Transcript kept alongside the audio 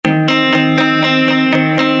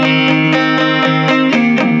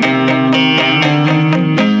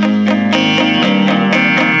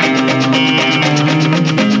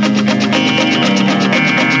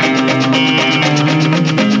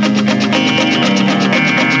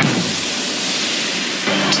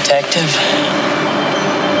detective,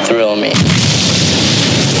 thrill me.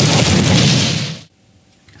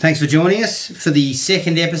 Thanks for joining us for the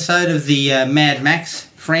second episode of the Mad Max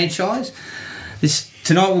franchise.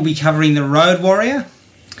 Tonight we'll be covering The Road Warrior.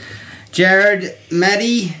 Jared,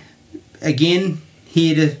 Maddie, again,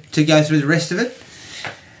 here to go through the rest of it.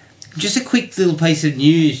 Just a quick little piece of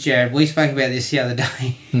news, Jared. We spoke about this the other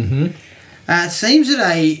day. Mm-hmm. It seems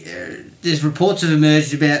that there's reports have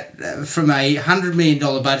emerged about from a $100 million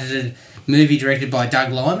budgeted movie directed by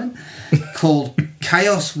Doug Liman called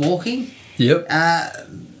Chaos Walking. Yep.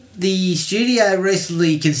 The studio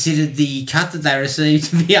recently considered the cut that they received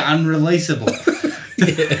to be unreleasable.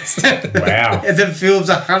 Yes. Wow. The film's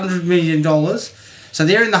 $100 million. So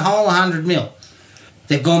they're in the hole $100 million.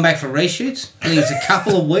 They've gone back for reshoots. I think it's a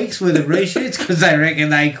couple of weeks worth of reshoots because they reckon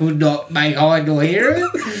they could not make hide nor hair of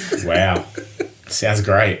it. Wow. Sounds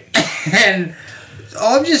great. And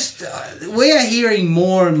I'm just... we are hearing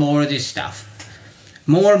more and more of this stuff.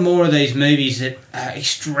 More and more of these movies that are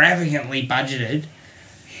extravagantly budgeted.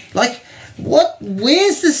 Like,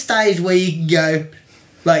 where's the stage where you can go,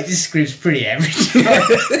 like, this script's pretty average.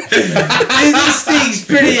 This thing's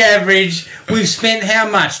pretty average. We've spent how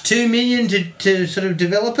much? $2 million to sort of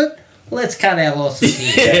develop it? Let's cut our losses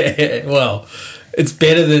here. Yeah, well, it's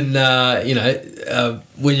better than,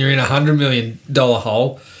 when you're in a $100 million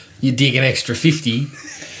hole, you dig an extra 50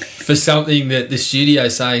 for something that the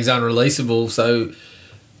studio's saying is unreleasable, so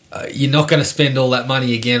you're not going to spend all that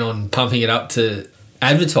money again on pumping it up to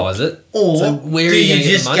advertise it. Or so where do are you gonna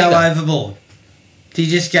just get the go money overboard? Do you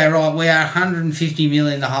just go, right, we are $150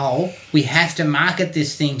 million in the hole. We have to market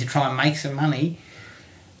this thing to try and make some money.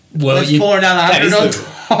 Well, Let's pour another 100 on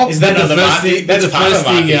top. Is that the first thing? That's the part of first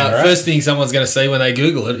thing. marketing, right? First thing someone's going to see when they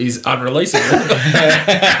Google it is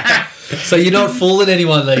unreleasable. So you're not fooling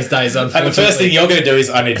anyone these days. Unfortunately, And the first thing you're going to do is,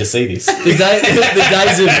 I need to see this. the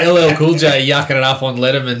days of LL Cool J yucking it up on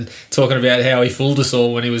Letterman, talking about how he fooled us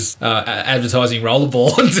all when he was advertising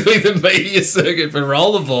Rollerball and doing the media circuit for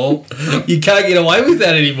Rollerball. You can't get away with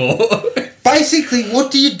that anymore. Basically,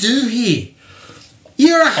 what do you do here?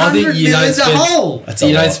 You're $100 million in the hole. That's You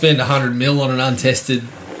a don't lot. spend $100 million on an untested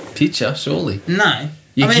picture, surely. No.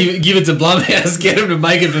 You give it to Blumhouse, get them to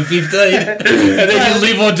make it for 15, and then you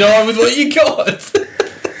live or die with what you got.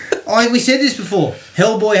 We said this before.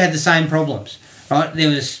 Hellboy had the same problems, right? There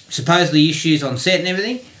was supposedly issues on set and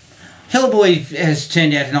everything. Hellboy has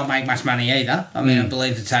turned out to not make much money either. I mean, I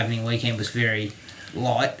believe its opening weekend was very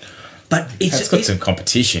light, but It's got some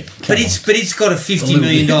competition. But it's got a $50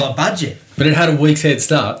 million budget. But it had a week's head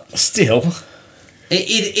start. Still.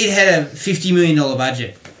 It had a $50 million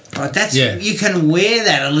budget. Right, that's you can wear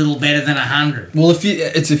that a little better than 100. Well,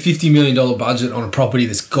 it's a $50 million budget on a property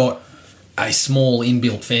that's got a small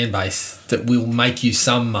inbuilt fan base that will make you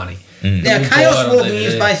some money. Now, We'll Chaos buy it on Walking DVD.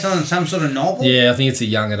 is based on some sort of novel. Yeah, I think it's a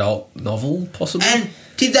young adult novel, possibly. And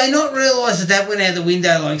did they not realise that went out the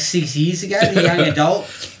window like 6 years ago, the young adult?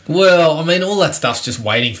 Well, I mean, all that stuff's just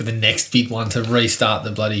waiting for the next big one to restart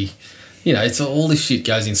the bloody... it's all this shit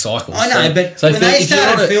goes in cycles. I know, but when they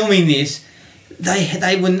started filming this,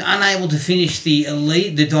 they were unable to finish the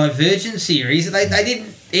Divergent series. They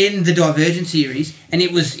didn't end the Divergent series, and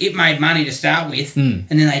it made money to start with, and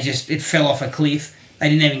then it fell off a cliff. They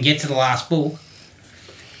didn't even get to the last book.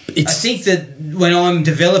 I think that when I'm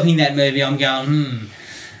developing that movie, I'm going,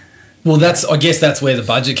 Well, I guess that's where the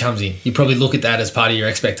budget comes in. You probably look at that as part of your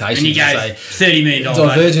expectations. and you go, say, $30 million.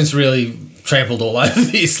 Divergence really trampled all over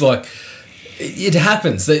this. Like, it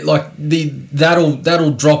happens.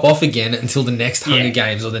 That'll drop off again until the next Hunger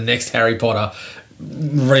Games or the next Harry Potter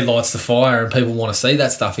relights the fire and people want to see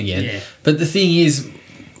that stuff again. Yeah. But the thing is,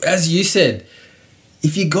 as you said,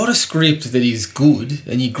 if you got a script that is good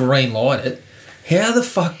and you green light it, how the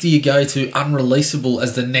fuck do you go to unreleasable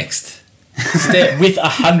as the next step? With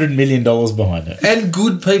 $100 million behind it. And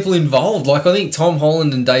good people involved. Like, I think Tom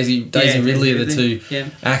Holland and Daisy Ridley are the two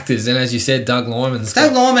actors. And as you said, Doug Liman's...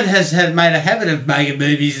 Doug Liman has made a habit of making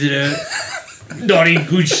movies that are not in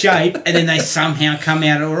good shape, and then they somehow come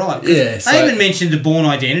out all right. Yeah, They even mentioned The Bourne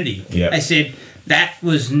Identity. Yep. They said that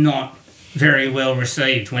was not very well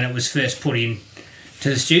received when it was first put in to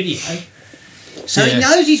the studio. So he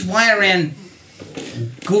knows his way around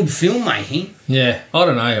good filmmaking. Yeah, I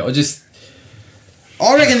don't know.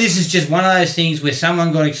 I reckon this is just one of those things where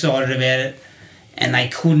someone got excited about it and they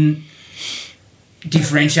couldn't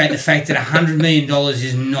differentiate the fact that $100 million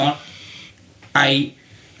is not a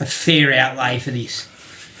fair outlay for this.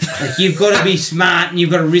 Like, you've got to be smart and you've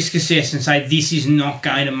got to risk assess and say this is not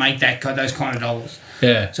going to make those kind of dollars.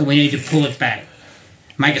 Yeah. So we need to pull it back.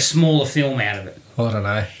 Make a smaller film out of it. I don't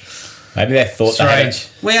know. Maybe they thought Strange.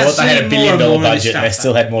 We are they had seeing $1 billion more and more of this budget and they stuff,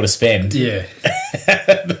 still had more to spend. Yeah.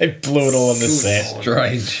 They blew it all on the set.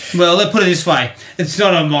 Strange. Well, let's put it this way: it's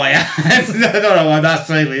not on my it's not on my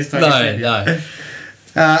must-see list. like I No, said. no.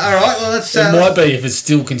 All right. Well, let's. It might be if it's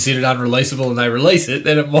still considered unreleasable and they release it,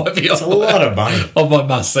 then it might be It's a lot of money. on my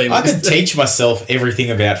must-see I list. could teach myself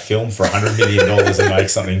everything about film for $100 million and make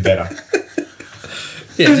something better.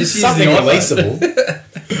 Yeah, just use Something the iPhone.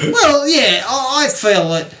 releasable. Well, yeah, I feel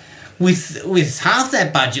that with half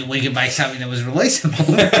that budget, we could make something that was releasable.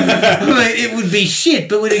 I mean, it would be shit,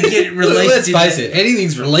 but we'd get it released. Let's face it,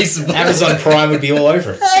 anything's releasable. Amazon Prime would be all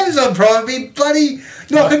over it. Amazon Prime would be bloody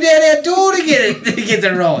knocking down our door to get it to get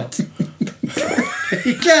the rights.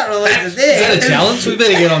 You can't release it there. Is that a challenge? We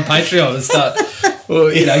better get on Patreon and start, well,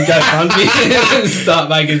 GoFundMe and start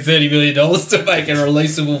making $30 million to make a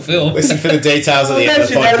releasable film. Listen for the details at the end of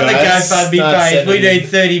the Imagine that on the podcast. GoFundMe Start page. We sending- need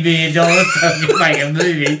 $30 million so we can make a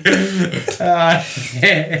movie.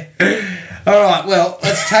 Yeah. All right, well,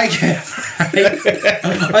 let's take it.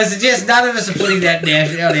 I suggest none of us are putting that down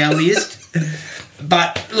on our list.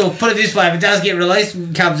 But look, put it this way: if it does get released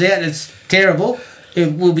and comes out and it's terrible,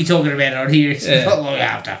 we'll be talking about it on here. It's Yeah. not long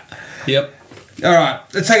after. Yep. All right,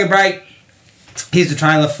 let's take a break. Here's the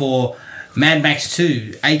trailer for Mad Max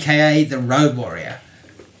 2, aka The Road Warrior.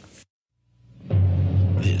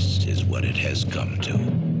 This is what it has come to.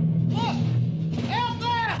 Look! Out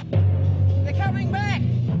there! They're coming back!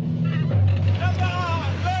 Come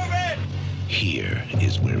on, move it! Here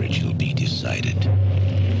is where it shall be decided.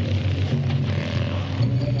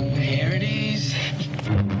 There it is.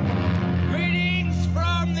 Greetings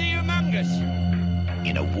from the Humongous.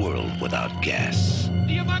 In a world without gas,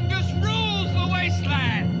 The Humongous rules the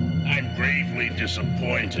wasteland. I'm gravely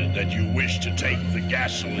disappointed that you wish to take the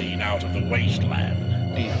gasoline out of the wasteland.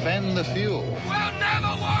 Defend the fuel. We'll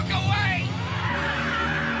never walk away!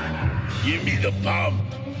 Give me the pump,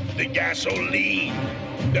 the gasoline,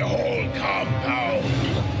 the whole compound.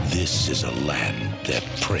 this is a land that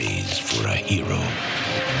prays for a hero.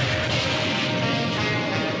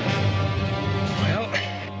 Well,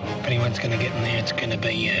 if anyone's gonna get in there, it's gonna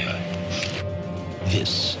be you.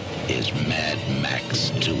 This is Mad Max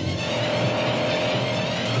 2.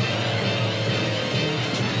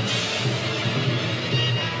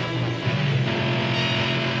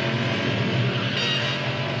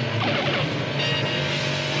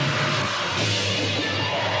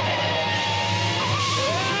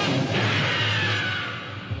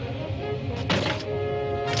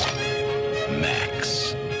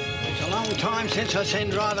 Max, It's a long time since I've seen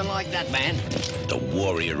driving like that, man. the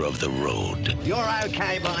warrior of the road. You're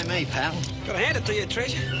okay by me, pal. Gotta hand it to you,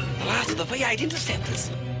 Trish. The last of the V8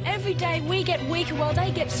 Interceptors. Every day we get weaker while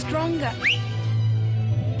they get stronger.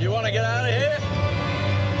 You want to get out of here?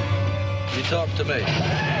 You talk to me.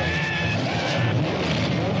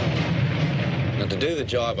 Now, to do the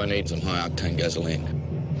job, I need some high-octane gasoline.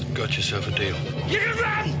 Got yourself a deal. You can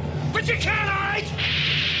run, but you can't hide!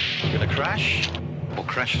 You gonna crash or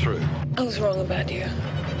crash through? I was wrong about you.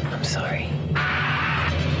 I'm sorry.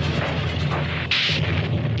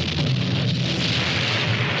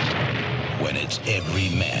 When it's every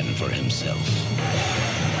man for himself.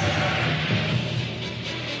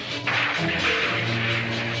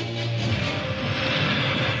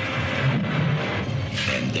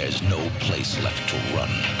 And there's no place left to run.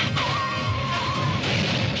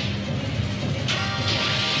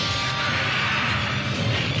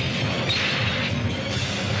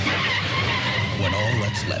 When all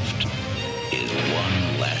that's left is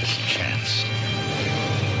one last chance.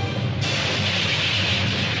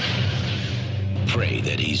 Pray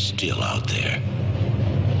that he's still out there.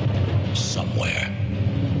 Somewhere.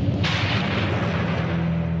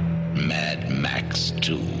 Mad Max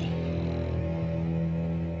 2.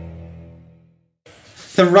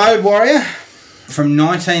 The Road Warrior from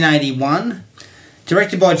 1981,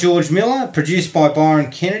 directed by George Miller, produced by Byron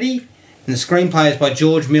Kennedy, and the screenplay is by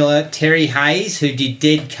George Miller, Terry Hayes, who did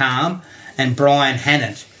Dead Calm, and Brian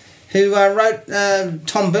Hannett, who wrote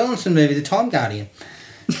Tom Burlinson movie, The Time Guardian.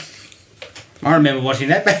 I remember watching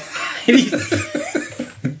that back in the 80s.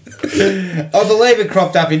 I believe it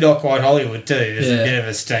cropped up in Not Quite Hollywood too. There's a bit of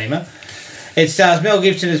a steamer. It stars Mel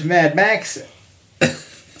Gibson as Mad Max,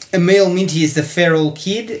 Emil Minty as the Feral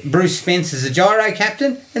Kid, Bruce Spence as the Gyro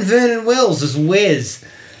Captain, and Vernon Wells as Wes.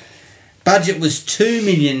 Budget was $2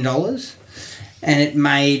 million, and it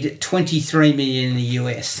made $23 million in the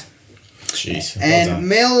US. Jeez. Well And done.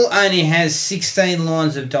 Mel only has 16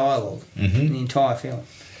 lines of dialogue in the entire film.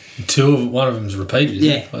 One of them's repeated,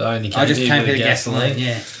 isn't it? I only I just here came with for the gasoline,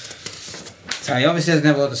 yeah. So he obviously doesn't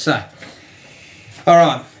have a lot to say.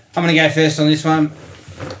 Alright, I'm going to go first on this one.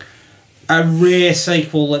 a rare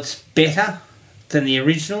sequel that's better than the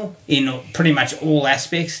original in pretty much all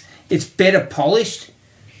aspects. It's better polished,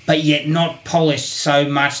 but yet not polished so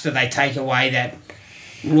much that they take away that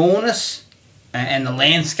rawness and the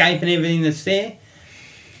landscape and everything that's there.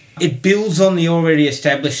 It builds on the already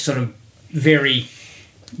established sort of very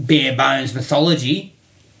bare bones mythology,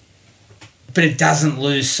 but it doesn't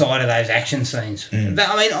lose sight of those action scenes. I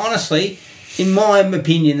mean, honestly, in my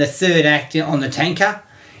opinion, the third act on the tanker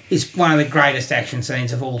is one of the greatest action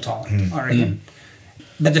scenes of all time, I reckon.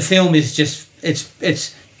 But the film is just,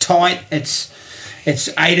 it's tight, it's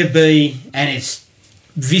A to B, and it's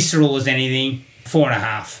visceral as anything.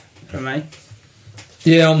 4.5 for me.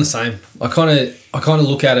 Yeah, I'm the same. I kind of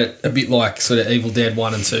look at it a bit like sort of Evil Dead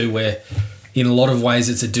 1 and 2, where in a lot of ways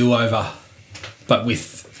it's a do-over, but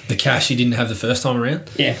with the cash you didn't have the first time around.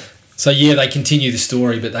 Yeah. So yeah, they continue the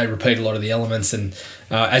story, but they repeat a lot of the elements, and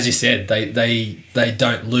as you said, they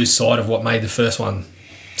don't lose sight of what made the first one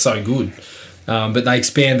so good. But they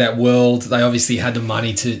expand that world. They obviously had the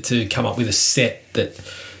money to come up with a set that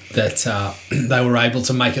they were able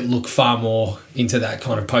to make it look far more into that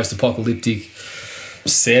kind of post-apocalyptic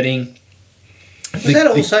setting. Was that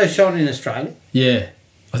also shot in Australia? Yeah,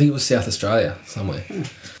 I think it was South Australia somewhere.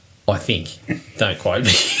 I think. Don't quote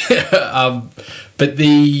me. But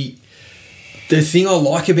the thing I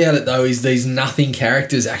like about it though is these nothing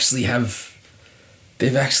characters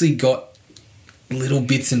they've actually got little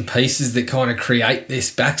bits and pieces that kind of create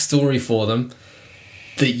this backstory for them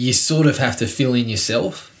that you sort of have to fill in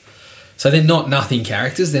yourself. So they're not nothing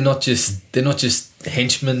characters. They're not just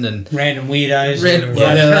henchmen and random weirdos. They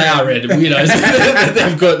are random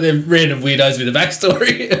weirdos. They're random weirdos with a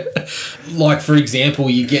backstory. Like for example,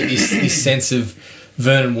 you get this sense of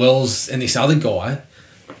Vernon Wells and this other guy,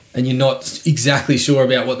 and you're not exactly sure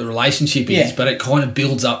about what the relationship is, but it kind of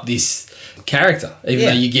builds up this character, even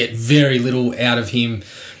though you get very little out of him.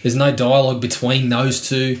 There's no dialogue between those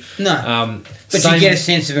two. No, but you get a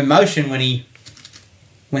sense of emotion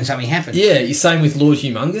when something happens. Yeah, same with Lord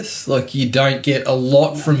Humongous. Like, you don't get a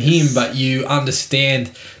lot from him, but you understand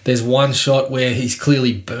there's one shot where he's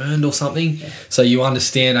clearly burned or something. Yeah. So you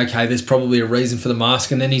understand, okay, there's probably a reason for the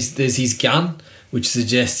mask. And then there's his gun, which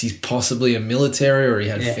suggests he's possibly a military, or he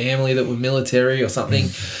had family that were military or something.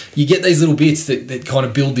 You get these little bits that kind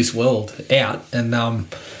of build this world out. And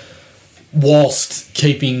whilst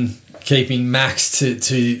keeping Max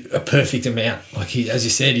to a perfect amount. Like, as you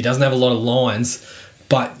said, he doesn't have a lot of lines,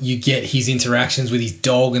 but you get his interactions with his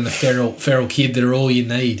dog and the feral kid that are all you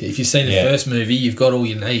need. If you've seen the first movie, you've got all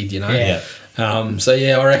you need, you know. Yeah.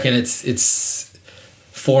 I reckon it's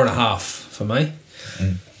 4.5 for me.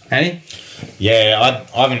 Hey? Yeah,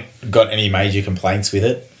 I haven't got any major complaints with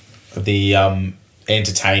it. The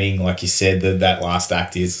entertaining, like you said, that last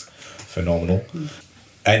act is phenomenal,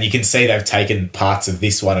 and you can see they've taken parts of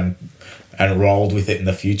this one and rolled with it in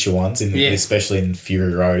the future ones, especially in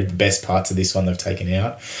Fury Road. The best parts of this one they've taken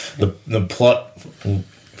out. The plot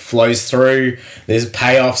flows through. There's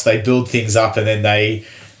payoffs. They build things up, and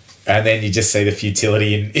then you just see the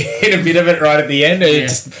futility in a bit of it right at the end. And it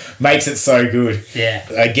just makes it so good. Yeah.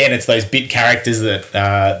 Again, it's those bit characters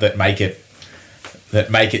that make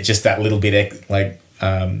it just that little bit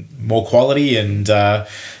more quality, and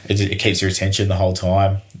it keeps your attention the whole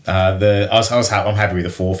time. I'm happy with the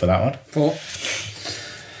 4 for that one. 4.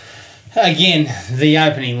 Again, the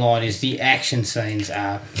opening line is the action scenes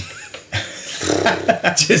are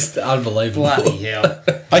just unbelievable. Bloody hell!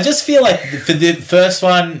 I just feel like for the first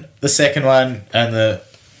one, the second one, and the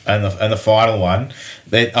final one,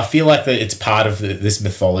 that I feel like that it's part of this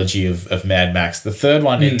mythology of Mad Max. The third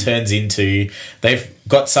one, it turns into they've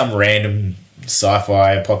got some random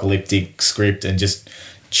sci-fi apocalyptic script and just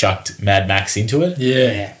chucked Mad Max into it.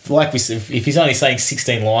 Yeah. Like if he's only saying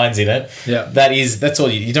 16 lines in it, that's all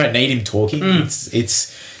you don't need him talking.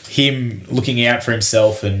 It's him looking out for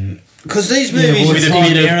himself, and because these movies are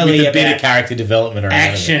primarily with a bit of character development around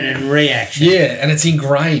action and reaction. Yeah, and it's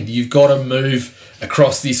ingrained. You've got to move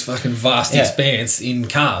across this fucking vast expanse in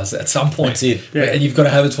cars at some point. That's it. Yeah. And you've got to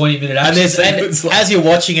have a 20-minute action sequence. And as you're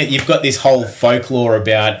watching it, you've got this whole folklore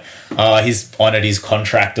about he's honoured his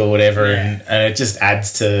contract or whatever, and it just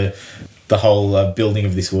adds to the whole building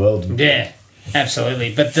of this world. Yeah,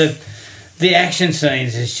 absolutely. But the action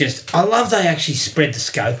scenes is just... I love they actually spread the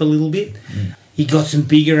scope a little bit. You got some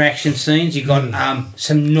bigger action scenes. You got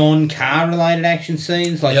some non-car related action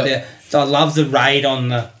scenes. Like I love the raid on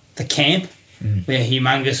the camp where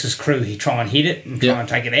Humongous's crew try and hit it and try and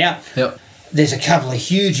take it out. Yep. There's a couple of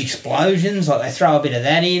huge explosions. Like they throw a bit of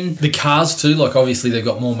that in. The cars too. Like obviously they've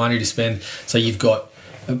got more money to spend, so you've got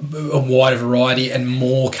a wider variety and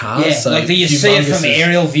more cars. Yeah, so like you see it from Humongous is-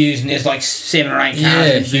 aerial views, and there's like 7 or 8 cars.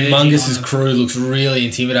 Yeah, converging Humongous's on them. crew looks really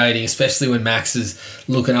intimidating, especially when Max is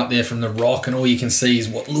looking up there from the rock, and all you can see is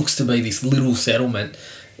what looks to be this little settlement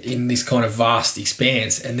in this kind of vast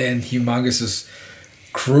expanse, and then Humongous's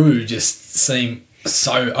crew just seem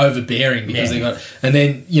so overbearing because they got, and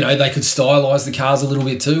then they could stylize the cars a little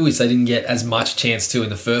bit too, which they didn't get as much chance to in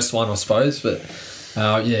the first one, I suppose. But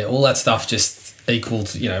all that stuff just equaled.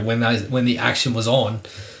 When the action was on,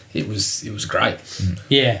 it was great.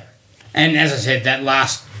 Yeah, and as I said, that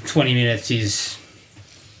last 20 minutes is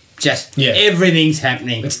just everything's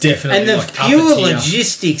happening. It's definitely and the like pure up a tier.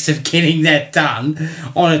 logistics of getting that done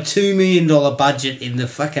on a $2 million budget in the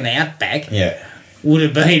fucking outback. Yeah. Would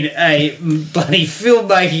have been a bloody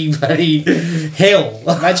filmmaking bloody hell.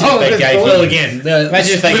 Imagine if they gave Well, again,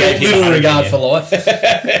 Imagine if they gave him little 100 regard million. for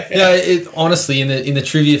life. Honestly, in the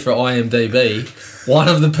trivia for IMDb, one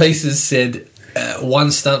of the pieces said one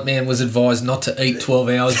stuntman was advised not to eat 12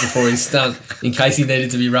 hours before his stunt in case he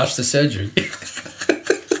needed to be rushed to surgery.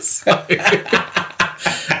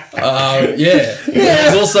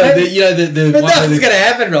 There's also the But one where nothing's going to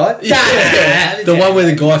happen, right? yeah, the one where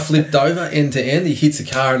the guy flipped over end to end. He hits a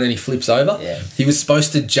car and then he flips over. Yeah. He was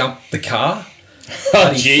supposed to jump the car, Oh,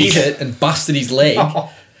 but he jeez. hit it and busted his leg.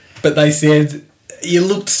 But they said you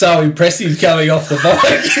looked so impressive coming off the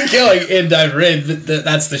bike, going end over end. But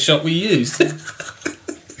that's the shot we used.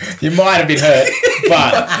 You might have been hurt,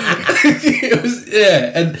 but It was,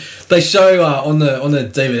 and they show on the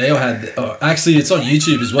DVD I had. Actually, it's on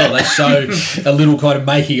YouTube as well. They show a little kind of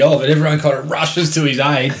making of, and everyone kind of rushes to his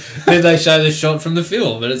aid. Then they show the shot from the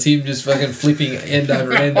film, and it's him just fucking flipping end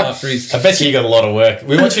over end after his. I bet you got a lot of work.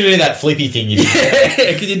 We want you to do that flippy thing you did.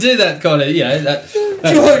 Yeah, could you do that kind of that?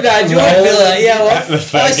 George Miller, yeah, well, The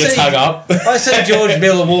phone gets hung up. I see George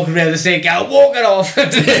Miller walking around the set going, walk it off.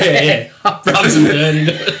 Rub some dirt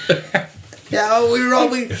into it. Yeah, we're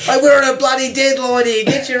on a bloody deadline here.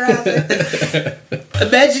 Get your ass in.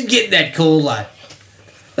 Imagine getting that call, though.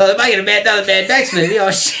 Oh, they're making another Mad Max movie. Oh,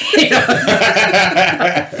 shit.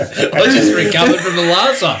 I just recovered from the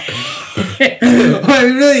last one. I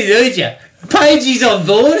really need you. Pagey's on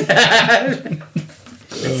board.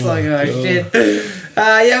 It's like, oh, shit.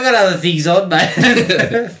 I've got other things on,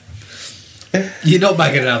 mate. You're not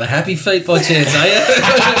making another Happy Feet by chance, are you?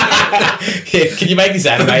 Yeah, can you make this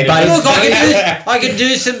animated? Look, I can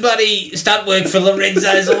do some bloody stunt work for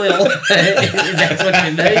Lorenzo's Oil. If that's what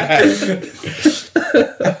you need.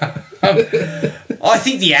 I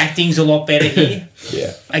think the acting's a lot better here.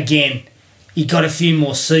 Yeah. Again, you got a few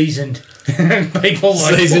more seasoned people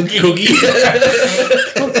like Seasoned cookie.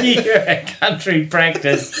 You're a country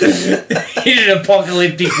practice in an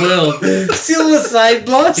apocalyptic world. Still the same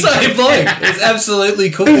bloke. Same bloke. It's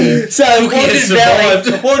absolutely Cookie. So Cookie has survived.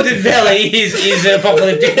 Haunted Valley is an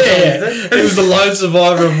apocalyptic world. He was the lone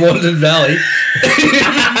survivor of Wanton Valley.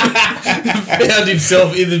 Found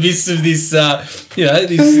himself in the midst of this, this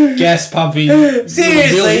gas pumping.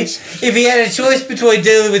 Seriously, if he had a choice between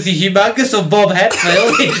dealing with the Humongous or Bob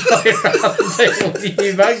Hatfield, he'd probably rather deal with the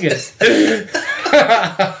Humongous.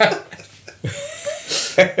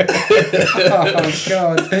 Oh,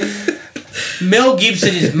 God. Mel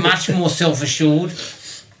Gibson is much more self-assured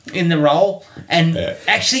in the role and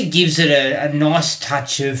actually gives it a nice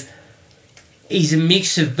touch of. He's a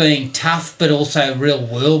mix of being tough but also real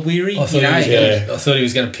world weary. I thought he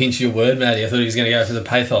was going to pinch your word, Matty. I thought he was going to go for the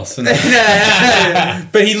pathos. And No.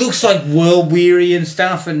 But he looks like world weary and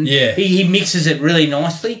stuff, and Yeah. he mixes it really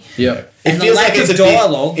nicely. yeah. And It the feels lack like it's of a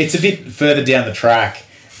dialogue. bit. It's a bit further down the track,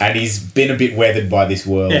 and he's been a bit weathered by this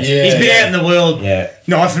world. Yeah. He's been out in the world Yeah.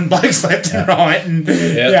 knifing blokes left and right and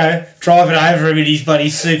driving over him in his bloody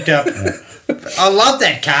souped up. I love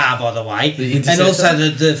that car, by the way. The And Interceptor? also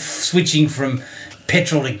the switching from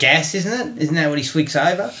petrol to gas, isn't it? Isn't that what he switches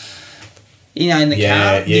over? In the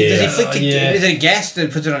Yeah, car? yeah, Does he yeah. flick the Yeah. is it gas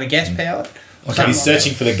that puts it on a gas powered? He's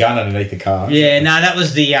searching for the gun underneath the car. Yeah, no, that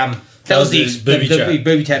was the that was the booby trap.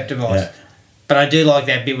 booby trap device. Yeah. But I do like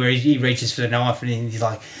that bit where he reaches for the knife and he's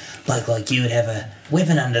like, bloke like you would have a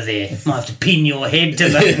weapon under there. Might have to pin your head to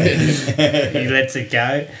the. He lets it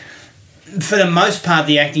go. For the most part,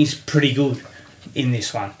 the acting's pretty good in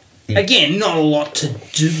this one. Again, not a lot to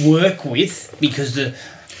work with because the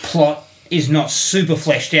plot is not super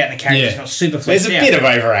fleshed out and the character's Yeah. not super fleshed There's a out. bit of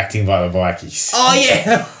overacting by the bikies. Oh,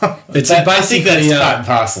 yeah. It's I think basically that's part and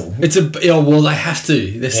parcel. it's well they have to.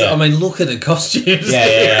 Yeah. I mean, look at the costumes.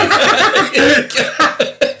 Yeah.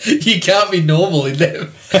 You can't be normal in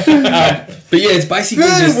them. But yeah, it's basically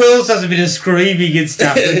Vernon just... Wells does a bit of screaming and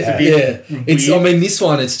stuff. It's a bit It's. I weird. mean, this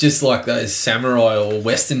one, it's just like those samurai or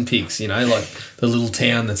western pics, you know, like the little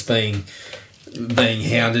town that's being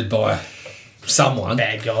hounded by someone,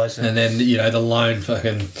 bad guys. and then you know the lone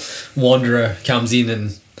fucking wanderer comes in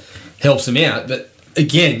and helps them out. But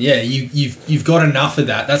again, yeah, you've got enough of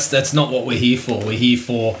that. That's not what we're here for. We're here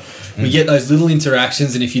for we get those little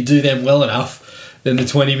interactions, and if you do them well enough, then the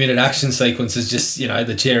 20-minute action sequence is just, you know,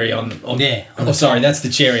 the cherry on that's the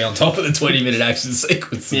cherry on top of the 20-minute action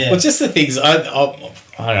sequence. Yeah. Well, just the things I don't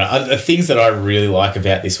know. The things that I really like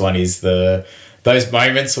about this one is those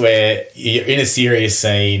moments where you're in a serious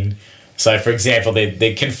scene. So, for example,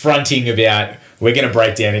 they're confronting about, we're going to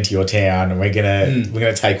break down into your town and we're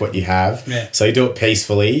gonna take what you have. Yeah. So you do it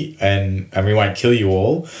peacefully and we won't kill you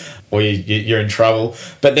all, or you're in trouble.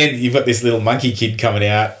 But then you've got this little monkey kid coming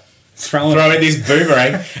out, throwing this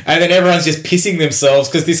boomerang, and then everyone's just pissing themselves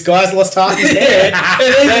because this guy's lost half his head.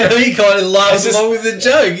 And he kind of laughs along with the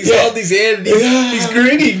joke. He's holding his head and he's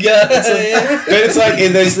grinning. But it's like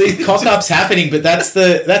there's these cock-ups happening, but that's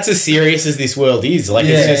as serious as this world is. Like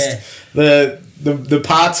it's just the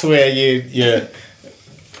parts where you're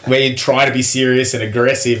trying to be serious and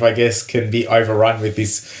aggressive, I guess, can be overrun with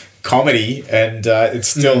this comedy, and it's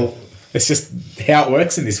still it's just how it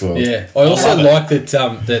works in this world. Yeah, I also like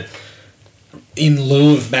that in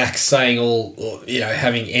lieu of Max saying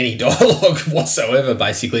having any dialogue whatsoever,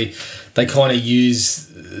 basically, they kind of use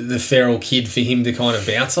the feral kid for him to kind of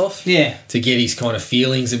bounce off. Yeah. To get his kind of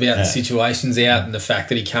feelings about the situations out, and the fact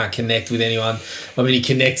that he can't connect with anyone. I mean, he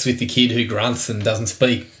connects with the kid who grunts and doesn't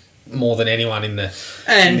speak more than anyone in the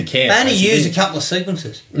camp. They only use a couple of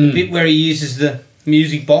sequences. The bit where he uses the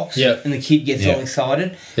music box and the kid gets all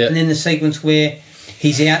excited. And then the sequence where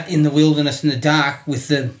he's out in the wilderness in the dark with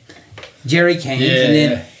the jerry cans, and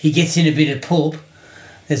then he gets in a bit of pulp.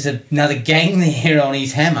 There's another gang there on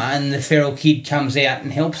his hammer, and the feral kid comes out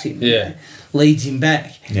and helps him. Yeah. Leads him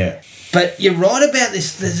back. Yeah. But you're right about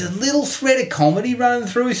this. There's a little thread of comedy running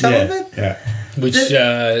through some of it. Yeah. Which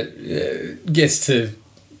gets to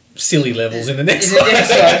silly levels in the next one. one.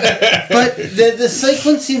 But the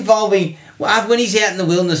sequence involving... when he's out in the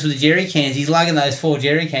wilderness with the jerry cans, he's lugging those 4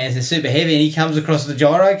 jerry cans. They're super heavy, and he comes across the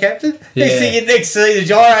gyro captain. Next thing you see, the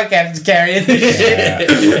gyro captain's carrying the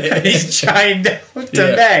shit. He's chained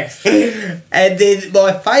to Max. And then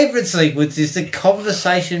my favourite sequence is the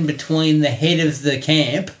conversation between the head of the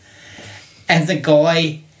camp and the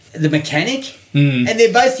guy, the mechanic. And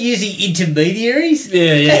they're both using intermediaries.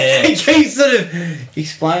 Yeah. He keeps sort of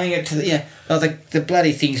explaining it to the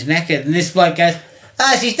bloody thing's knackered, and this bloke goes,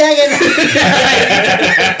 she's tagging.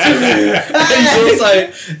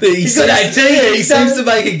 He seems to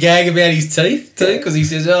make a gag about his teeth too, because he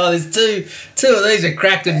says, there's two of these are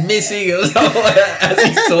cracked and missing, as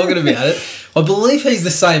he's talking about it. I believe he's the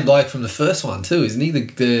same bloke from the first one too, isn't he? The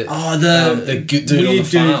dude on the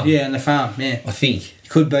farm. Yeah, on the farm, yeah. I think.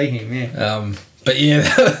 Could be him, yeah. But yeah,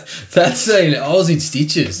 that scene, I was in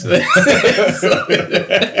stitches.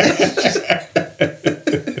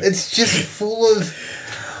 It's just full of,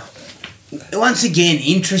 once again,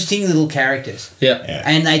 interesting little characters. Yeah.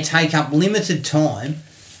 And they take up limited time,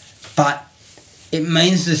 but it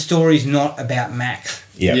means the story's not about Max.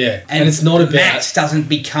 Yeah. And it's not about... Max doesn't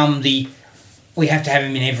become we have to have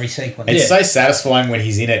him in every sequence. It's so satisfying when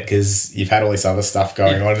he's in it, because you've had all this other stuff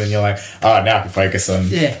going on, and you're like, now I can focus on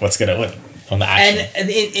what's going to... on the action. And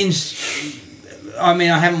I mean,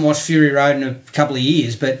 I haven't watched Fury Road in a couple of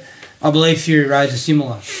years, but I believe Fury Road's set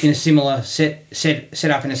up in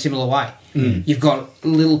a similar way. You've got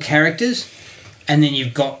little characters, and then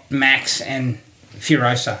you've got Max and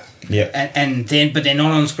Furiosa. Yeah. But they're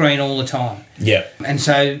not on screen all the time. Yeah. And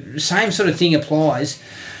so same sort of thing applies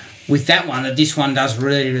with that one, that this one does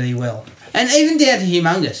really, really well. And even down to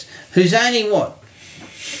Humongous, who's only,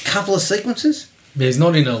 couple of sequences? Yeah, he's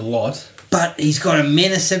not in a lot. But he's got a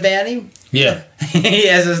menace about him. Yeah.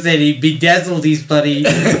 As I said, he bedazzled his bloody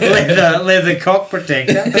leather cock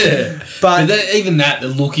protector. But even the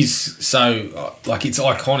look is so, it's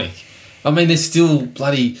iconic. I mean, there's still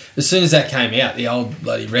bloody... As soon as that came out, the old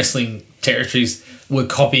bloody wrestling territories were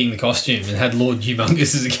copying the costume and had Lord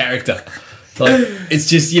Humongous as a character. It's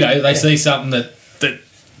just, they see something that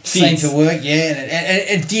seemed to work, and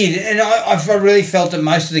it did. And I really felt that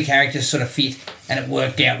most of the characters sort of fit, and it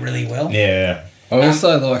worked out really well. Yeah. I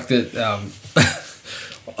also like that...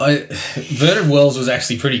 Vernon Wells was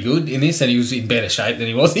actually pretty good in this, and he was in better shape than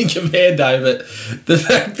he was in Commando. But the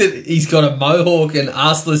fact that he's got a mohawk and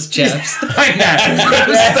arseless chaps from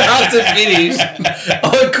start to finish,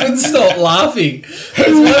 I couldn't stop laughing.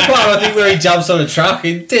 There's one part I think where he jumps on a truck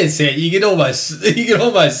and dead set. You can almost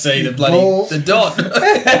see the bloody the dot.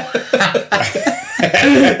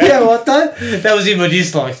 Yeah, what though? That was in my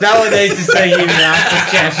dislikes. No one needs to see him in after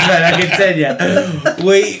chaps, but I can tell you,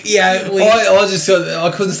 I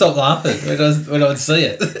couldn't stop laughing when I would see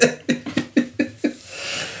it.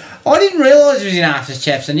 I didn't realise he was in after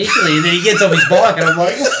chaps initially, and then he gets off his bike, and I'm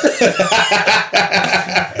like,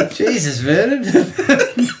 Jesus, Vernon.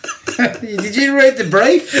 Did you read the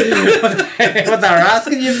brief? What they were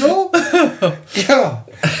asking you for?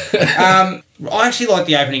 I actually like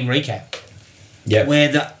the opening recap. Yeah.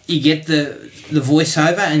 Where you get the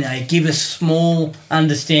voiceover and they give a small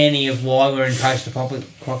understanding of why we're in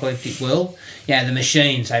post-apocalyptic world. Yeah, the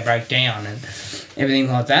machines, they break down and everything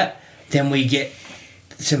like that. Then we get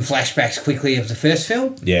some flashbacks quickly of the first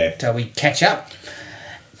film. Yeah. So we catch up.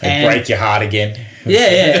 They break your heart again.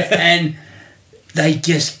 Yeah. And they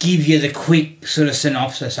just give you the quick sort of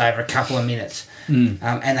synopsis over a couple of minutes. And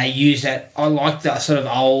they use that. I like that sort of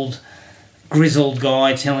old grizzled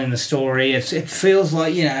guy telling the story. It feels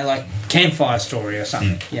like, like Campfire Story or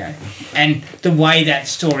something, And the way that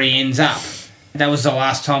story ends up, that was the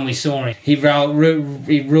last time we saw him. He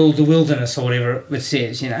ruled the wilderness or whatever it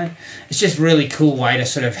says, It's just a really cool way to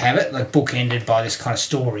sort of have it, like bookended by this kind of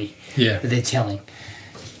story that they're telling.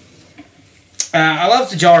 I love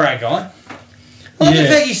the gyro guy. I love the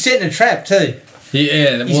fact he's setting a trap too.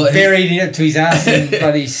 Yeah, he's buried in it to his ass in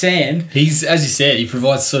bloody sand. He's, as you said, he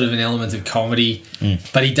provides sort of an element of comedy,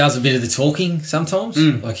 but he does a bit of the talking sometimes.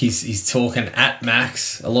 Like he's talking at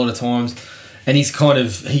Max a lot of times, and he sort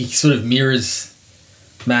of mirrors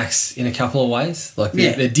Max in a couple of ways. Like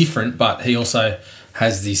they're different, but he also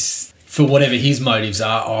has this, for whatever his motives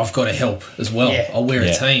are, I've got to help as well. Yeah. We're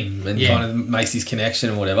a team, and kind of makes this connection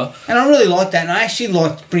and whatever. And I really like that, and I actually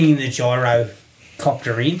liked bringing the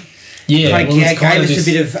gyrocopter in. Yeah, gave us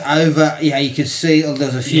a bit of over. You could see there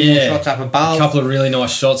was a few more shots up above. A couple of really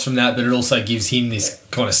nice shots from that, but it also gives him this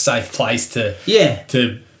kind of safe place to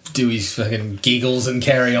do his fucking giggles and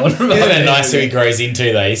carry on. Isn't that nice who he grows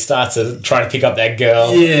into though? He starts to try to pick up that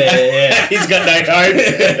girl. Yeah. He's got no hope.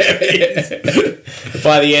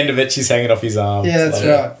 By the end of it, she's hanging off his arm. Yeah, that's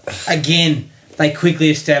right. Again, they quickly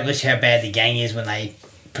establish how bad the gang is when they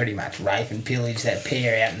pretty much rape and pillage that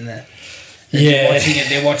pair out in the.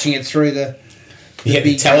 They're watching it through the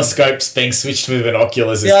the telescope's being switched with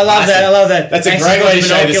binoculars. I love that. That's a great way to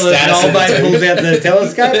show the status. Old mate pulls out the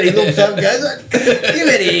telescope and he looks up and goes, give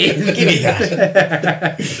it here. Give me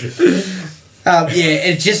that.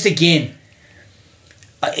 It's just, again,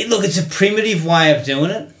 it's a primitive way of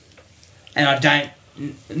doing it, and I don't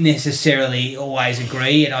necessarily always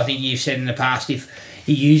agree, and I think you've said in the past, if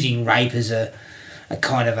you're using rape as a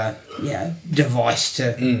kind of a device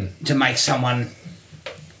to make someone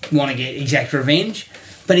want to get exact revenge,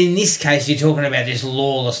 but in this case you're talking about this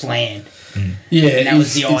lawless land. Yeah, and that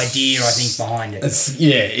was the idea I think behind it.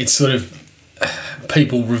 It's sort of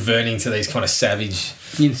people reverting to these kind of savage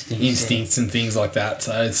instincts and things like that.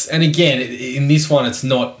 So and again, in this one, it's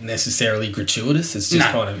not necessarily gratuitous. It's just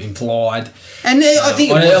kind of implied. And I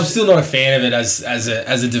think I'm still not a fan of it as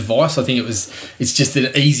a device. I think it's just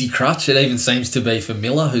an easy crutch. It even seems to be for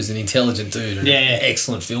Miller, who's an intelligent dude and an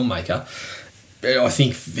excellent filmmaker. I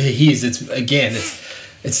think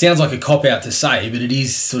it sounds like a cop out to say, but it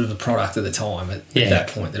is sort of a product of the time at that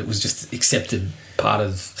point, that it was just accepted part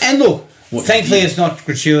of. And look, thankfully it's not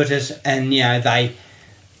gratuitous, and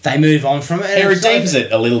they move on from it. It redeems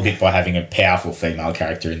it a little bit by having a powerful female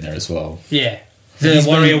character in there as well. Yeah, the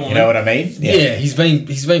warrior woman. You know what I mean? Yeah, he's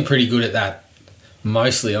been pretty good at that.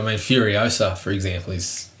 Mostly, I mean, Furiosa, for example,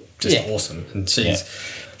 is just awesome, and she's.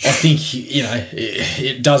 I think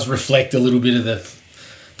it does reflect a little bit of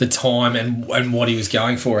the time and what he was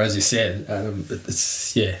going for, as you said.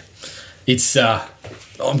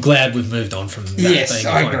 I'm glad we've moved on from that being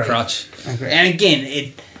kind of crutch. I agree. And again,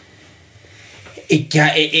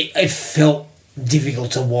 it felt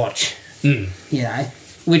difficult to watch,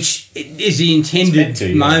 which is the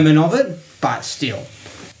intended moment of it, but still.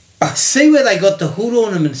 I see where they got the hood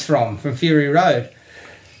ornaments from Fury Road.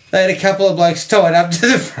 They had a couple of blokes tied up to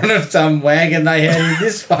the front of some wagon they had in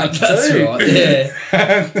this one. That's too. right, yeah.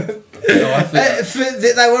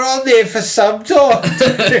 They were on there for some time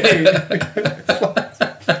too.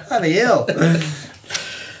 Bloody hell.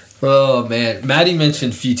 Oh, man. Maddie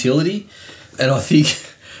mentioned futility, and I think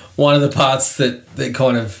one of the parts that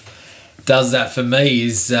kind of does that for me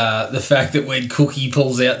is the fact that when Cookie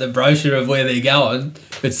pulls out the brochure of where they're going,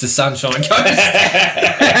 it's the Sunshine Coast. And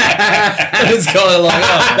it's kind of like,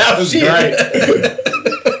 oh, That was great.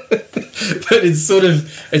 but it's sort of,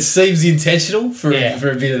 it seems intentional for Yeah.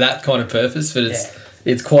 a bit of that kind of purpose, but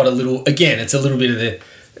it's quite a little, again, it's a little bit of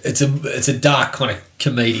it's a dark kind of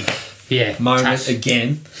comedic moment touch.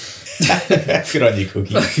 again. Good on you,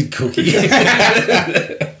 Cookie. Cookie.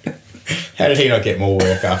 How did he not get more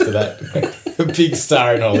work after that? A big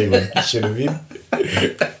star in Hollywood. He should have been.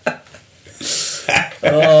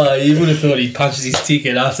 Oh, you would have thought he punches his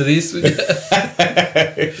ticket after this.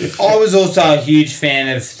 I was also a huge fan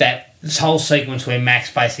of this whole sequence where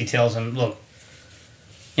Max basically tells him, look,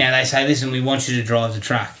 they say, listen, we want you to drive the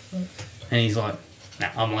truck. And he's like, no,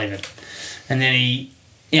 I'm leaving. And then he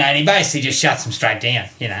basically just shuts him straight down,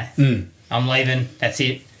 I'm leaving, that's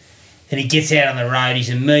it. Then he gets out on the road, he's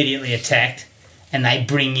immediately attacked, and they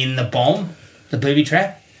bring in the bomb, the booby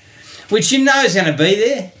trap, which is going to be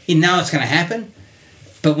there. You know it's going to happen.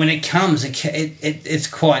 But when it comes, it's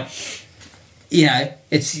quite, you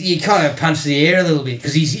kind of punch the air a little bit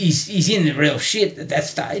because he's in the real shit at that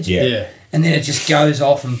stage. Yeah. And then it just goes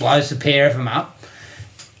off and blows the pair of them up.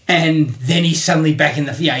 And then he's suddenly back in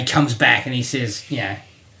he comes back and he says, I'm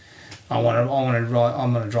going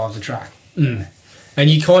to drive the truck. Mm. And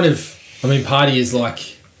you kind of, part of you is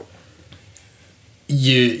like,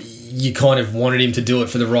 you kind of wanted him to do it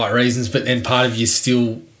for the right reasons, but then part of you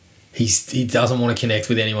still, he doesn't want to connect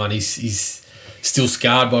with anyone. He's still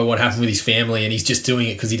scarred by what happened with his family, and he's just doing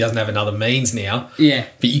it because he doesn't have another means now. Yeah.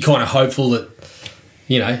 But you're kind of hopeful that,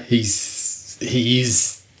 he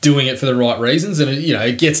is doing it for the right reasons, and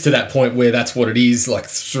it gets to that point where that's what it is, like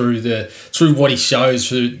through what he shows,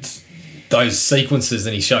 through those sequences,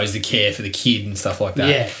 and he shows the care for the kid and stuff like that.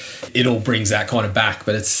 Yeah. It all brings that kind of back,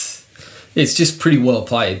 but it's just pretty well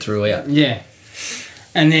played throughout. Yeah.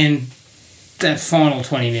 And then that final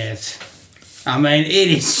 20 minutes, it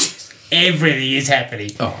is just, everything is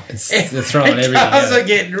happening. Oh, they're throwing everything Cars out. are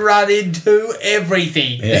getting run into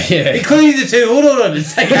everything. Yeah. Including the two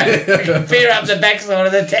hood-orders. They go bear up the backside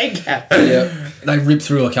of the tanker. Yeah. They rip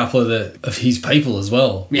through a couple of his people as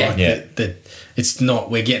well. Yeah. Like that it's not,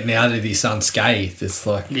 we're getting out of this unscathed. It's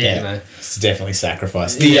like, It's definitely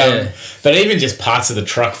sacrifice. But even just parts of the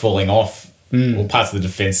truck falling off, or parts of the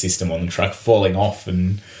defense system on the truck falling off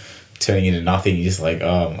and turning into nothing, you're just like,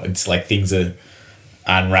 it's like things are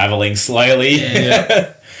unraveling slowly.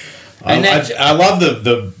 Yeah. I love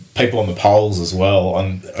the people on the poles as well,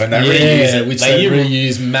 and they reuse it, which they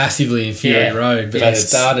reuse massively in Fury Road, but it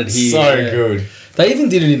started here. So good. They even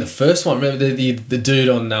did it in the first one. Remember the dude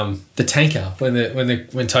on the tanker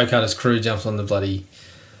when Toe Cutter's crew jumps on the bloody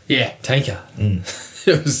tanker.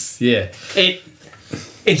 It was It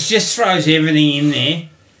just throws everything in there,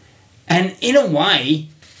 and in a way,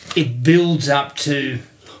 it builds up to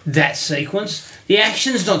that sequence. The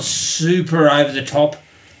action's not super over the top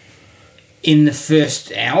in the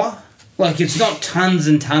first hour. Like, it's not tons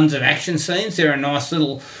and tons of action scenes. There are nice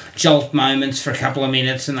little jolt moments for a couple of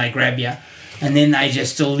minutes and they grab you. And then they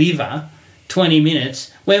just deliver 20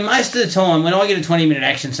 minutes, where most of the time, when I get a 20-minute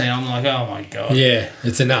action scene, I'm like, oh my God. Yeah,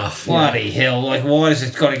 it's enough. Bloody hell. Like, why does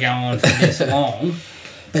it got to go on for this long?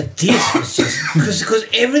 But this was just... Because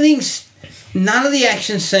everything's... None of the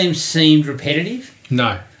action scenes seemed repetitive.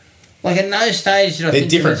 No. Like, at no stage did I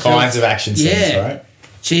think... They're different kinds of action scenes, right?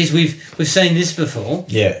 Geez, we've seen this before.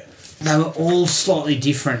 Yeah. They were all slightly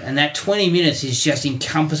different, and that 20 minutes is just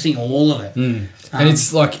encompassing all of it. And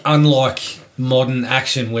it's like, unlike modern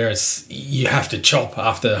action where you have to chop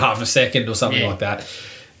after half a second or something like that,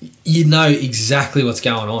 you know exactly what's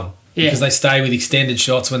going on. Yeah. Because they stay with extended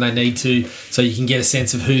shots when they need to, so you can get a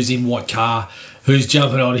sense of who's in what car, who's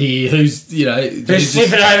jumping on here, who's slipping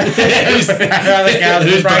over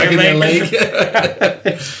who's broken their leg.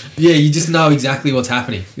 Yeah, you just know exactly what's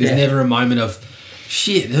happening. There's never a moment of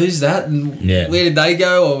shit, who's that and where did they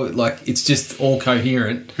go, or like, it's just all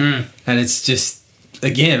coherent. And it's just,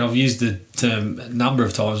 again, I've used the term a number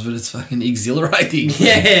of times, but it's fucking exhilarating.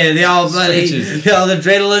 Yeah, the old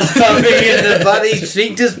adrenaline's pumping and the bloody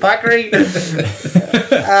sphincter's puckering.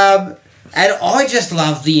 And I just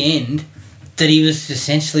love the end, that he was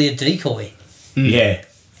essentially a decoy. Yeah.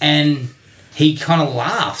 And he kind of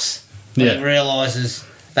laughs when he realises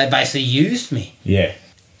they basically used me. Yeah.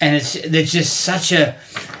 And it's just such a...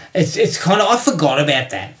 It's kind of... I forgot about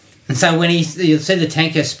that. And so when you see the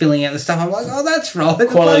tanker spilling out the stuff, I'm like, oh, that's right.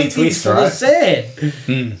 Quality twist, right? Sad.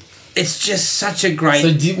 It's just such a great...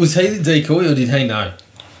 So was he the decoy or did he know?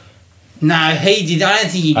 No, he did. I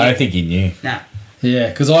don't think he did. I don't think he knew. No. Yeah,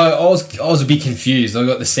 because I was a bit confused. I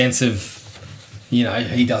got the sense of you know,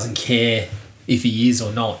 he doesn't care if he is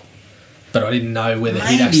or not. But I didn't know whether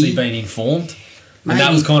he'd actually been informed. And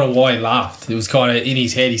that was kind of why he laughed. It was kind of in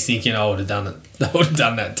his head, he's thinking, I would have done it. I would have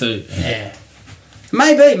done that too. Yeah.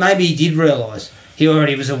 Maybe he did realise. He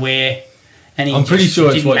already was aware. And I'm pretty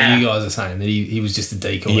sure it's what you guys are saying, that he was just a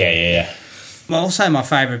decoy. Yeah. Well, also my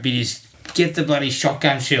favourite bit is get the bloody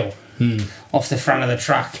shotgun shell off the front of the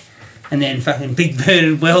truck. And then fucking Big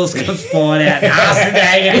Bernard Wells comes flying out and has the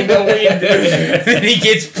dang in the wind. And he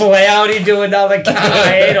gets ploughed into another car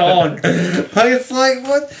head on. Like, it's like,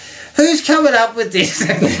 what? Who's coming up with this?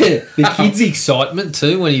 The kid's excitement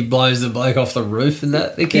too when he blows the bloke off the roof and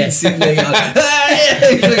that. The kid's sitting there going,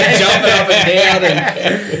 he's jumping up and down.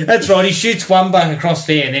 And that's right, he shoots one bloke across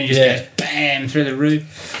there and then just goes bam through the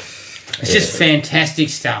roof. It's just fantastic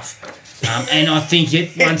stuff. And I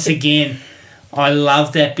think once again, I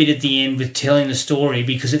love that bit at the end with telling the story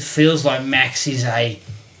because it feels like Max is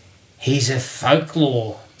he's a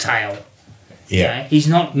folklore tale. Yeah. You know? He's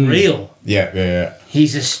not real. Yeah.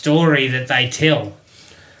 He's a story that they tell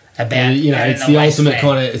about. You know, it's the ultimate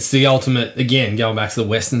kind of. It's the ultimate again. Going back to the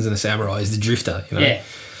westerns and the samurai, is the drifter. You know? Yeah.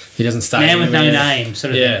 He doesn't stay. Man with no name,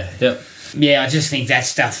 sort of. Yeah. Thing. Yep. Yeah, I just think that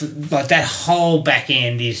stuff, like that whole back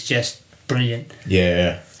end, is just brilliant.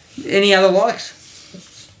 Yeah. Any other likes?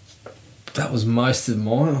 That was most of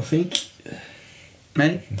mine, I think.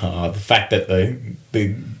 Maybe. The fact that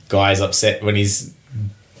the guy's upset when his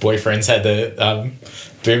boyfriend's had the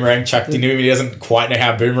boomerang chucked into him. He doesn't quite know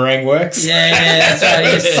how boomerang works. Yeah, that's right.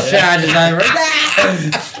 He just charges over.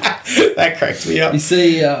 That cracked me up. You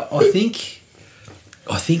see, I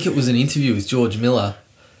think it was an interview with George Miller.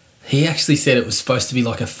 He actually said it was supposed to be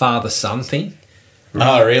like a father-son thing.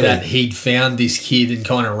 Oh, really? That he'd found this kid and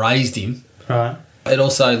kind of raised him. Right. It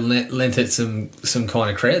also lent it some kind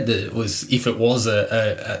of credit that it was, if it was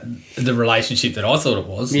the relationship that I thought it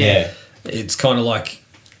was. Yeah. It's kind of like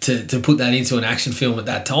to put that into an action film at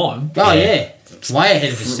that time. Oh, yeah. It's way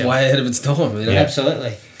ahead of its time. Way ahead of its time. You know? Yeah.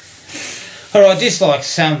 Absolutely. All right,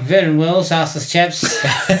 dislikes. Vernon Wells, Arseless Chaps.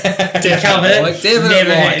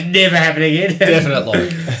 Never happen again. Definite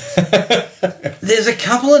like. There's a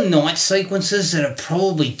couple of night sequences that are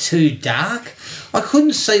probably too dark. I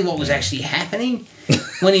couldn't see what was actually happening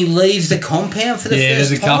when he leaves the compound for the first time. Yeah,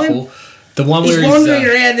 there's a couple. The one where he's wandering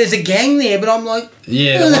around, there's a gang there, but I'm like, who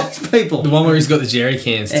are those people? The one where he's got the jerry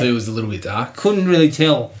cans too was a little bit dark. Couldn't really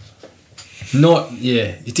tell.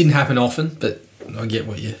 It didn't happen often, but I get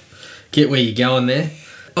where you're going there.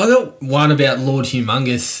 I got one about Lord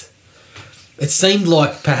Humongous. It seemed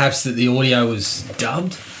like perhaps that the audio was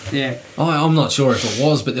dubbed. Yeah. I'm not sure if it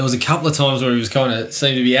was, but there was a couple of times where he was kind of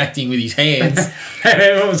seemed to be acting with his hands.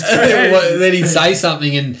 Then he'd say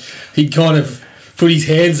something and he'd kind of put his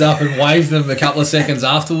hands up and wave them a couple of seconds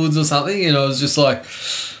afterwards or something, and I was just like,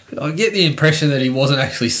 I get the impression that he wasn't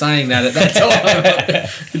actually saying that at that time.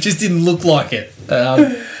 It just didn't look like it.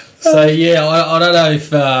 So yeah, I don't know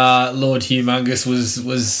if Lord Humongous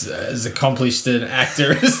was as accomplished an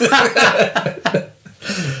actor as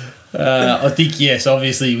I think yes.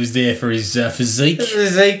 Obviously, he was there for his physique.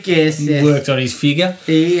 Physique, yes. Worked on his figure.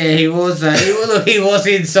 Yeah, he was. He was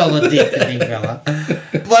in solid nick, the big fella.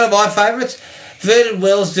 One of my favourites. Vernon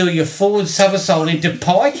Wells doing a forward somersault into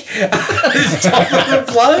Pike at the top of the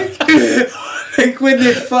bloke. Like when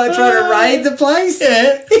they're trying to raid the place.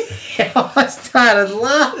 Yeah. I started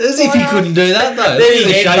laughing. As if he couldn't do that though.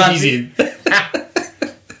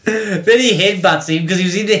 Then he headbutts him because he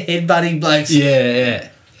was into headbutting blokes. Yeah.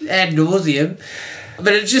 Ad nauseum.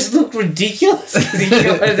 But it just looked ridiculous. He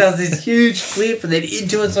kind of does this huge flip and then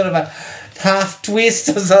into a sort of a half twist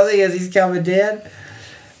or something as he's coming down.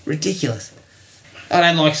 Ridiculous. I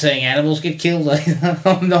don't like seeing animals get killed.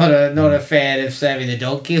 I'm not a fan of having the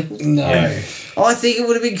dog killed. No. I think it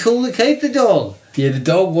would have been cool to keep the dog. Yeah, the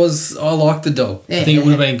dog was... I liked the dog. I think it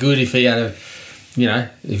would have been good if he had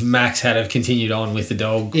if Max had have continued on with the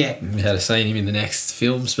dog. Yeah. We had seen him in the next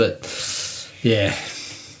films, but yeah.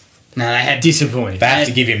 No, they had... Disappointing. They have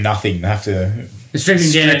to give him nothing. They have to... Strip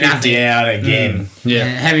him down again. Yeah.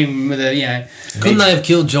 And have him with a, Couldn't they have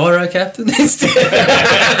killed Gyro Captain instead?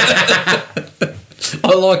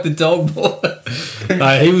 I like the dog boy.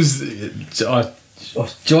 No, he was...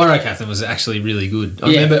 Gyro Captain was actually really good.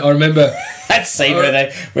 I remember that scene where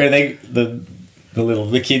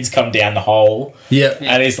the kids come down the hole. Yeah.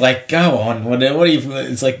 And it's like, go on. What are you...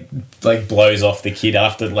 It's like blows off the kid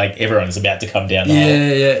after everyone's about to come down the hole.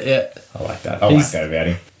 Yeah. I like that. I like that about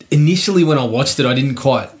him. Initially when I watched it, I didn't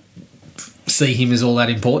quite see him as all that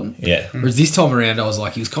important. Yeah. Whereas this time around, I was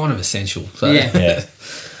like, he was kind of essential. So. Yeah.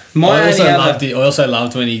 My I also only loved it. I also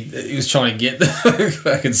loved when he was trying to get the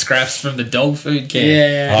fucking scraps from the dog food can.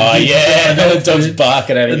 Yeah. Oh yeah, the dog's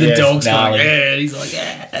barking at him. And the yeah, dog's gnarly. going, yeah, and he's like,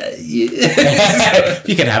 yeah.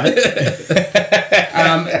 You can have it.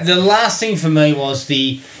 The last thing for me was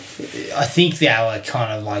I think they were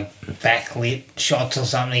kind of like backlit shots or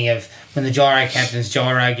something of when the gyro captain's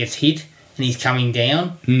gyro gets hit and he's coming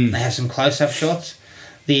down. They have some close-up shots.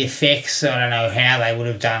 The effects, I don't know how they would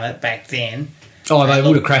have done it back then. Oh, they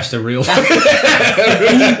would have crashed a real. Red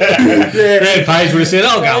Page would have said,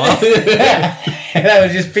 I'll go up. They would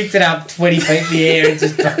have just picked it up 20 feet in the air and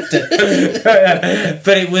just dropped it.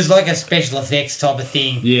 But it was like a special effects type of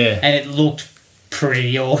thing. Yeah. And it looked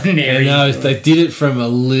pretty ordinary. No, they did it from a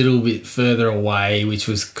little bit further away, which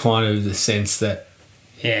was kind of the sense that,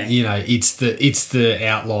 Yeah. you know, it's the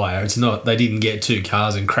outlier. It's not, they didn't get two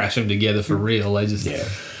cars and crash them together for real. They just,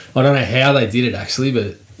 I don't know how they did it actually,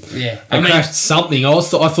 but Yeah. they crashed something. I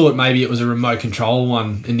thought maybe it was a remote control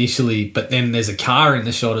one initially, but then there's a car in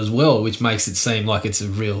the shot as well, which makes it seem like it's a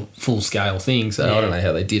real full scale thing. So I don't know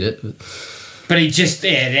how they did it. But it just,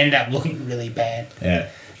 it ended up looking really bad. Yeah.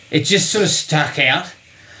 It just sort of stuck out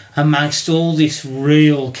amongst all this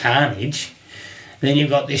real carnage. Then you've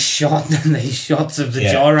got this shot and these shots of the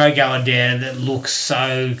gyro going down that look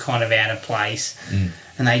so kind of out of place.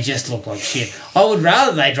 And they just look like shit. I would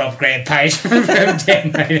rather they drop Grant Page from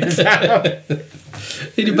 10 metres up.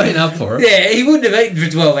 He'd have been up for it. Yeah, he wouldn't have eaten for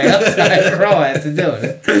 12 hours prior to doing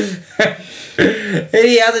it.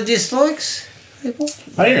 Any other dislikes? People?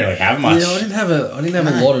 I didn't really have much. Yeah, I didn't have a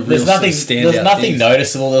lot of There's real nothing. sort of There's standout nothing things.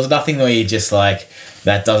 noticeable. There's nothing where you just like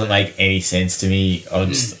that doesn't make any sense to me. I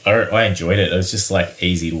enjoyed it. It was just like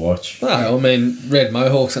easy to watch. No, I mean, red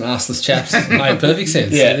mohawks and arseless chaps made perfect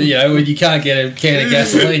sense. Yeah. You know, when you can't get a can of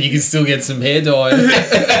gasoline, you can still get some hair dye.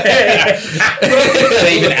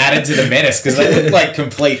 They even added to the menace because they look like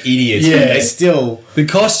complete idiots. Yeah. But they still. The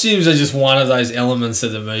costumes are just one of those elements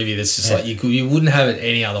of the movie that's just like you wouldn't have it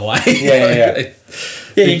any other way. Yeah.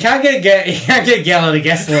 Yeah, you can't get a gallon of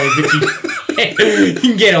gasoline, but you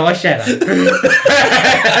can get eyeshadow.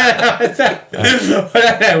 I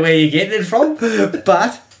don't know where you're getting it from,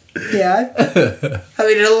 but you know, I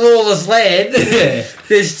mean, in a lawless land,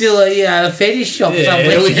 there's still a fetish shop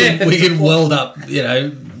somewhere. we can weld up,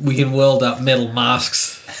 we can weld up metal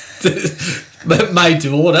masks made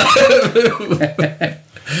to order.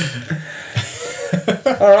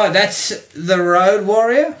 All right, that's The Road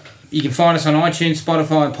Warrior. You can find us on iTunes,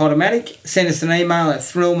 Spotify and Podomatic. Send us an email at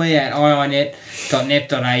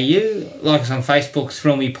thrillme@iinet.net.au. Like us on Facebook,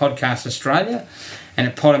 Thrill Me Podcast Australia. And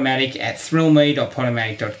at Podomatic at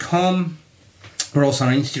thrillme.podomatic.com. We're also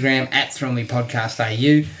on Instagram at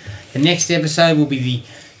thrillmepodcast.au. The next episode will be the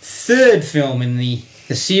third film in the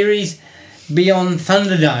series, Beyond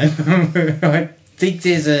Thunderdome. I think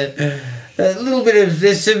there's a little bit of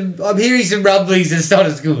I'm hearing some rumblings that's not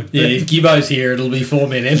as good. Yeah, if Gibbo's here, it'll be 4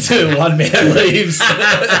 men enter, 1 man leaves.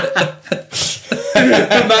 The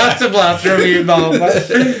Master Blaster will be involved.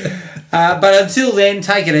 But until then,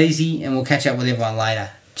 take it easy and we'll catch up with everyone later.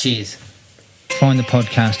 Cheers. Find the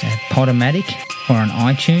podcast at Podomatic or on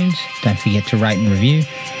iTunes. Don't forget to rate and review.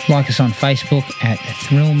 Like us on Facebook at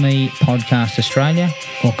Thrill Me Podcast Australia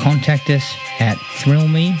or contact us at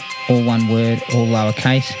thrillme, all one word, all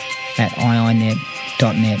lowercase, at iinet.net.au.